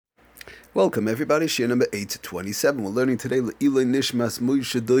Welcome everybody, Shir number 827. We're learning today Le'ilei Nishmas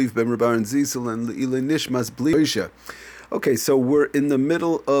Moshe Doiv Ben Rabaran Zisel and Le'ilei Nishmas Bli Moshe. Okay, so we're in the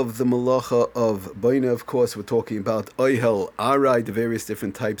middle of the malacha of Boneh. Of course, we're talking about Oihel, Arai, the various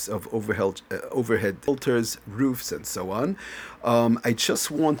different types of overhead filters, roofs, and so on. I just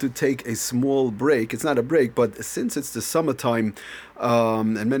want to take a small break. It's not a break, but since it's the summertime,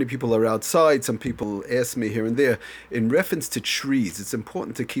 and many people are outside, some people ask me here and there, in reference to trees, it's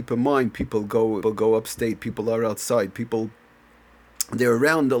important to keep in mind people go upstate, people are outside, they're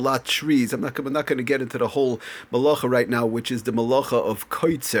around a lot of trees. I'm not going to get into the whole malacha right now, which is the malacha of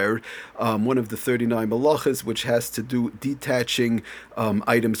koitzer, one of the 39 malachas, which has to do detaching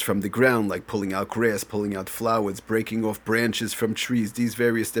items from the ground, like pulling out grass, pulling out flowers, breaking off branches from trees, these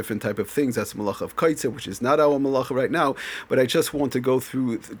various different type of things. That's the malacha of koitzer, which is not our malacha right now, but I just want to go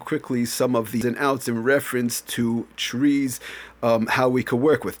through quickly some of the ins and outs in reference to trees, how we could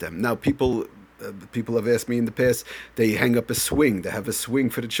work with them. Now, people have asked me in the past, they hang up a swing. They have a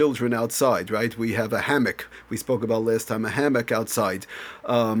swing for the children outside, right? We have a hammock. We spoke about last time, a hammock outside.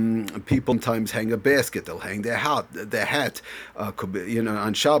 People sometimes hang a basket. They'll hang their hat. Could be,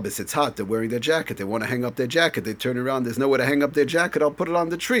 on Shabbos, it's hot. They're wearing their jacket. They want to hang up their jacket. They turn around. There's nowhere to hang up their jacket. I'll put it on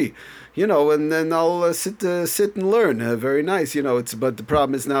the tree, and then I'll sit and learn. Very nice, but the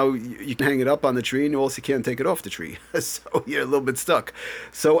problem is now you can hang it up on the tree and you also can't take it off the tree. So you're a little bit stuck.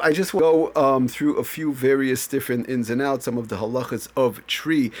 So I just want to go through a few various different ins and outs, some of the halachas of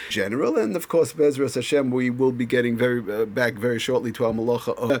tree in general, and of course, Bezras Hashem, we will be getting back very shortly to our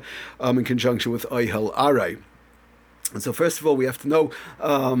malacha in conjunction with Oihel Arai. And so, first of all, we have to know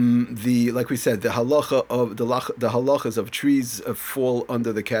like we said, the halachas of trees fall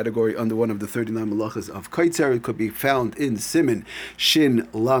under the category under one of the 39 malachas of koitzer. It could be found in Siman Shin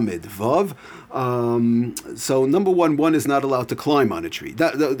Lamed Vav. So, number one is not allowed to climb on a tree.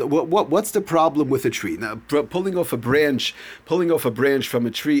 What's the problem with a tree? Now, pulling off a branch from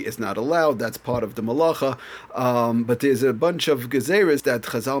a tree is not allowed. That's part of the malacha. But there's a bunch of gezeres that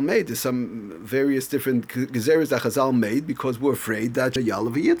Chazal made. There's some various different gezeres that Chazal made because we're afraid that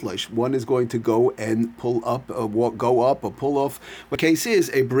one is going to go and pull up, go up or pull off. The case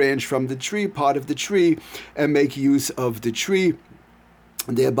is a branch from the tree, part of the tree, and make use of the tree.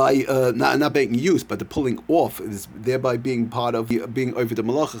 Thereby, not making use, but the pulling off is thereby being part of being over the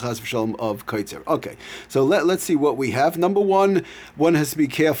malacha chas v'shalom of koitzer. Okay, so let's see what we have. Number one has to be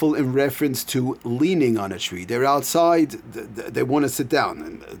careful in reference to leaning on a tree. They're outside, they want to sit down,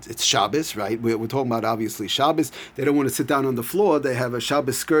 and it's Shabbos, right? We're talking about obviously Shabbos. They don't want to sit down on the floor. They have a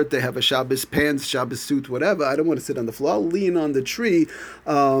Shabbos skirt, they have a Shabbos pants, Shabbos suit, whatever. I don't want to sit on the floor. I'll lean on the tree,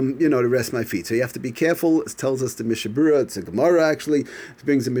 to rest my feet. So you have to be careful. It tells us the Mishabura. It's a Gemara actually. It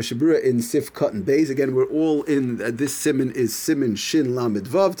brings a Mishabura in Sif Cut and Beis. Again, we're all in this Siman is Siman Shin Lamed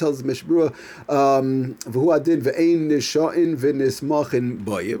Vav. Tells the Mishabura V'hu adin ve'ein nisha'in v'nismachin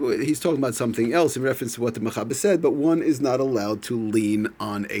boy. He's talking about something else in reference to what the Mechaber said, but one is not allowed to lean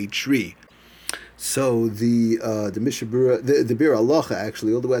on a tree. So the Mishabura, the Bir Halacha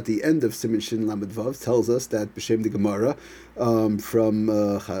actually, all the way at the end of Siman Shin Lamed Vav, tells us that b'shem the Gemara from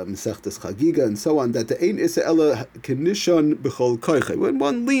Masechtas Chagiga and so on, that the Ein Issa Ela Kenishon B'chol Koiche. When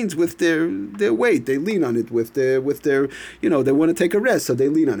one leans with their weight, they lean on it with their they want to take a rest, so they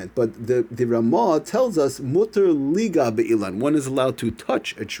lean on it. But the Ramah tells us Mutter Liga Be'ilan. One is allowed to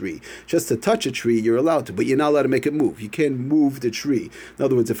touch a tree. Just to touch a tree, you're allowed to, but you're not allowed to make it move. You can't move the tree. In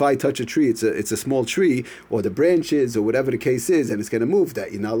other words, if I touch a tree, it's a small tree, or the branches, or whatever the case is, and it's going to move,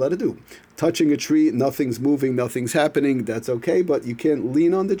 that you're not allowed to do. Touching a tree, nothing's moving, nothing's happening, that's okay, but you can't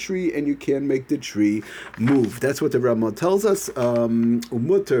lean on the tree and you can't make the tree move. That's what the Ramah tells us.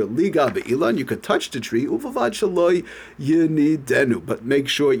 Umutter liga be'ilan, you could touch the tree, uvavad shaloi yinidenu, but make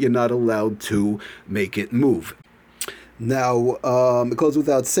sure you're not allowed to make it move. Now, it goes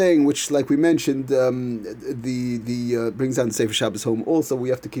without saying, which, like we mentioned, brings down the Sefer Shabbos home. Also, we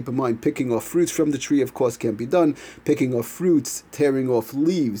have to keep in mind, picking off fruits from the tree, of course, can't be done. Picking off fruits, tearing off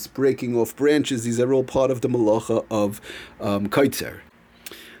leaves, breaking off branches, these are all part of the malacha of koitzer.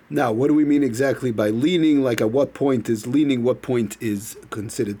 Now, what do we mean exactly by leaning? Like, at what point is leaning? What point is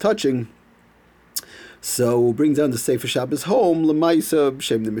considered touching? So we'll bring down the Sefer Shabbos home, Lamaisa,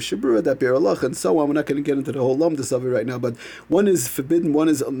 Shem the Mishabura, that Bir Halacha, and so on. We're not going to get into the whole lumdus of it right now, but one is forbidden, one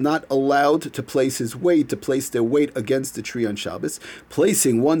is not allowed to place their weight against the tree on Shabbos.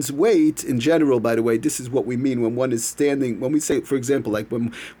 Placing one's weight, in general, by the way, this is what we mean when one is standing, when we say, for example, like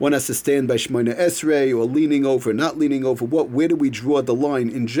when one has to stand by Shemona Esrei, or leaning over, not leaning over, where do we draw the line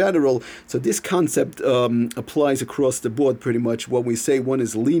in general? So this concept applies across the board pretty much when we say one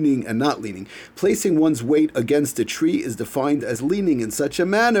is leaning and not leaning. Placing one one's weight against a tree is defined as leaning in such a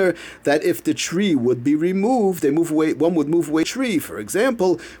manner that if the tree would be removed, one would move away a tree, for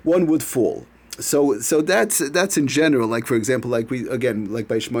example, one would fall. So that's in general. Like for example, like by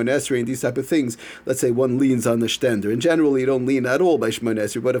Shmoneh Esrei and these type of things. Let's say one leans on the shtender. In general, you don't lean at all by Shmoneh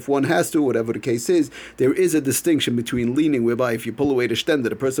Esrei. But if one has to, whatever the case is, there is a distinction between leaning, whereby if you pull away the shtender,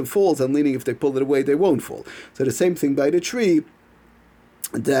 the person falls, and leaning, if they pull it away, they won't fall. So the same thing by the tree,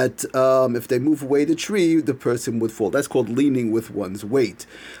 that if they move away the tree, the person would fall. That's called leaning with one's weight.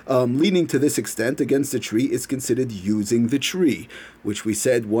 Leaning to this extent against the tree is considered using the tree, which we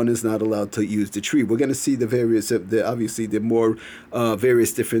said one is not allowed to use the tree. We're going to see the various, obviously the more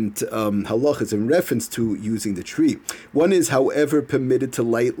various different halachas in reference to using the tree. One is, however, permitted to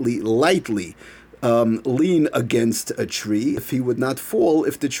lightly lean against a tree if he would not fall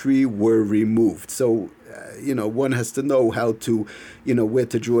if the tree were removed. So one has to know how to, where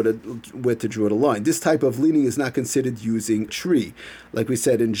to draw the line. This type of leaning is not considered using tree. Like we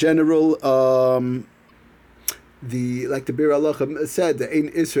said, in general, like the Bir Halacha said, the Ein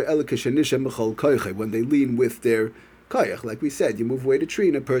Isra Ela Kashanisha Mechol Koiche, when they lean with their koyach, like we said, you move away the tree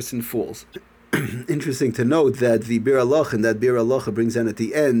and a person falls. Interesting to note that the Bir Halacha, and that Bir Halacha brings in at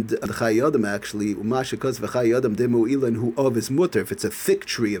the end, the Chai Adam actually, Umashakas v'Chai Adam demu ilan hu of is mutter. If it's a thick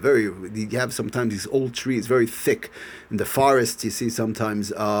tree, you have sometimes these old trees, very thick. In the forest, you see sometimes,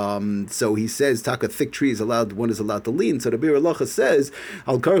 so he says, taka, thick tree is allowed, one is allowed to lean. So the Bir Halacha says,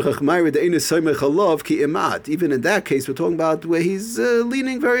 Al karchach mayre de'ein soymech alav ki imat. Even in that case, we're talking about where he's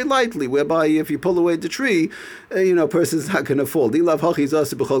leaning very lightly, whereby if you pull away the tree, a person's not going to fall.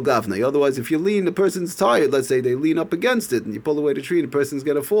 Otherwise, if you lean, the person's tired. Let's say they lean up against it and you pull away the tree and the person's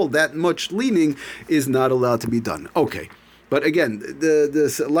going to fall. That much leaning is not allowed to be done. Okay. But again,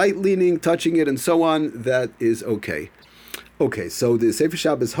 the light leaning, touching it and so on, that is okay. Okay, so the Sefer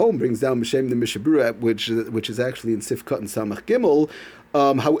Shabbos Home brings down B'Shem the Mishabura, which is actually in Sifkat and Samach Gimel.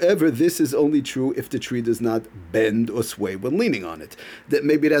 However, this is only true if the tree does not bend or sway when leaning on it.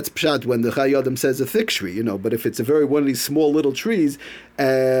 Maybe that's pshat when the Chai Adam says a thick tree, but if it's one of these small little trees,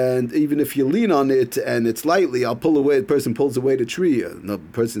 and even if you lean on it and it's lightly, the person pulls away the tree. No, the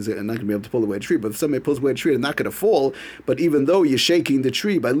person's not going to be able to pull away the tree, but if somebody pulls away the tree, they're not going to fall. But even though you're shaking the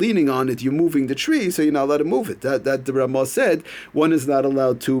tree by leaning on it, you're moving the tree, so you're not allowed to move it. That the Ramah said, one is not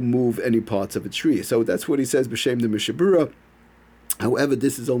allowed to move any parts of a tree. So that's what he says, B'Shem the Mishabura. However,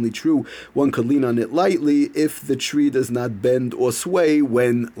 this is only true, one could lean on it lightly if the tree does not bend or sway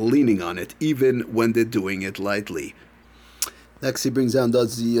when leaning on it, even when they're doing it lightly. Next, he brings down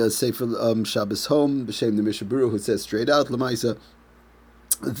the Sefer Shabbos Home, B'Shem the Mishabura, who says straight out, Lamaisa,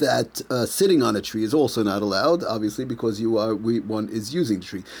 that sitting on a tree is also not allowed, obviously, because one is using the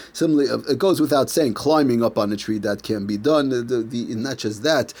tree. Similarly, it goes without saying, climbing up on a tree, that can be done. Not just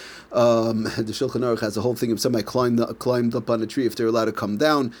that, the Shulchan Aruch has a whole thing. If somebody climbed up on a tree, if they're allowed to come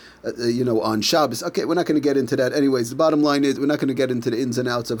down, on Shabbos. Okay, we're not going to get into that. Anyways, the bottom line is, we're not going to get into the ins and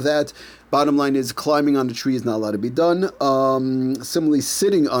outs of that. Bottom line is, climbing on a tree is not allowed to be done. Similarly,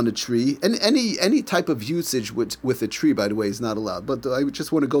 sitting on a tree, and any type of usage with a tree, by the way, is not allowed. But I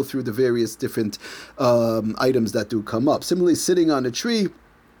just want to go through the various different items that do come up. Similarly, sitting on a tree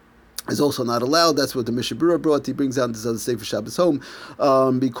is also not allowed. That's what the Mishabura brought. He brings out this other Sefer Shabbos Home,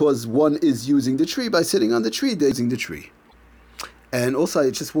 because one is using the tree. By sitting on the tree, they're using the tree. And also,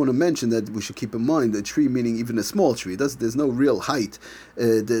 I just want to mention that we should keep in mind the tree, meaning even a small tree. There's no real height.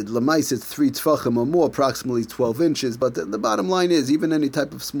 The lamais is 3 tfachim or more, approximately 12 inches. But the bottom line is, even any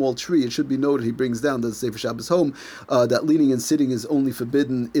type of small tree, it should be noted, he brings down the Sefer Shabbos Home, that leaning and sitting is only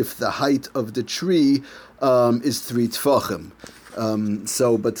forbidden if the height of the tree is 3 tfachim.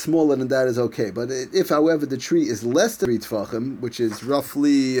 But smaller than that is okay. But if, however, the tree is less than 3 tfachim, which is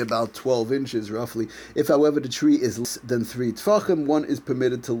roughly about 12 inches, if, however, the tree is less than 3 tfachim, one is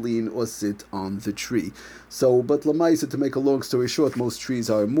permitted to lean or sit on the tree. But lamaisa, to make a long story short, most trees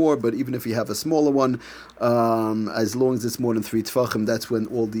are more, but even if you have a smaller one, as long as it's more than 3 tfachim, that's when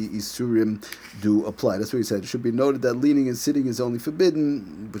all the isurim do apply. That's what he said. It should be noted that leaning and sitting is only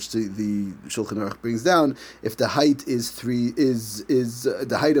forbidden, which the Shulchan Aruch brings down, if the height is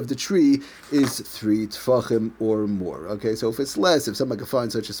the height of the tree is 3 tfachim or more. Okay, so if it's less, if somebody can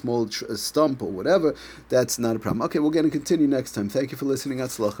find such a small stump or whatever, that's not a problem. Okay, we're going to continue next time. Thank you for listening.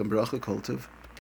 Atzlach and bracha kol tov.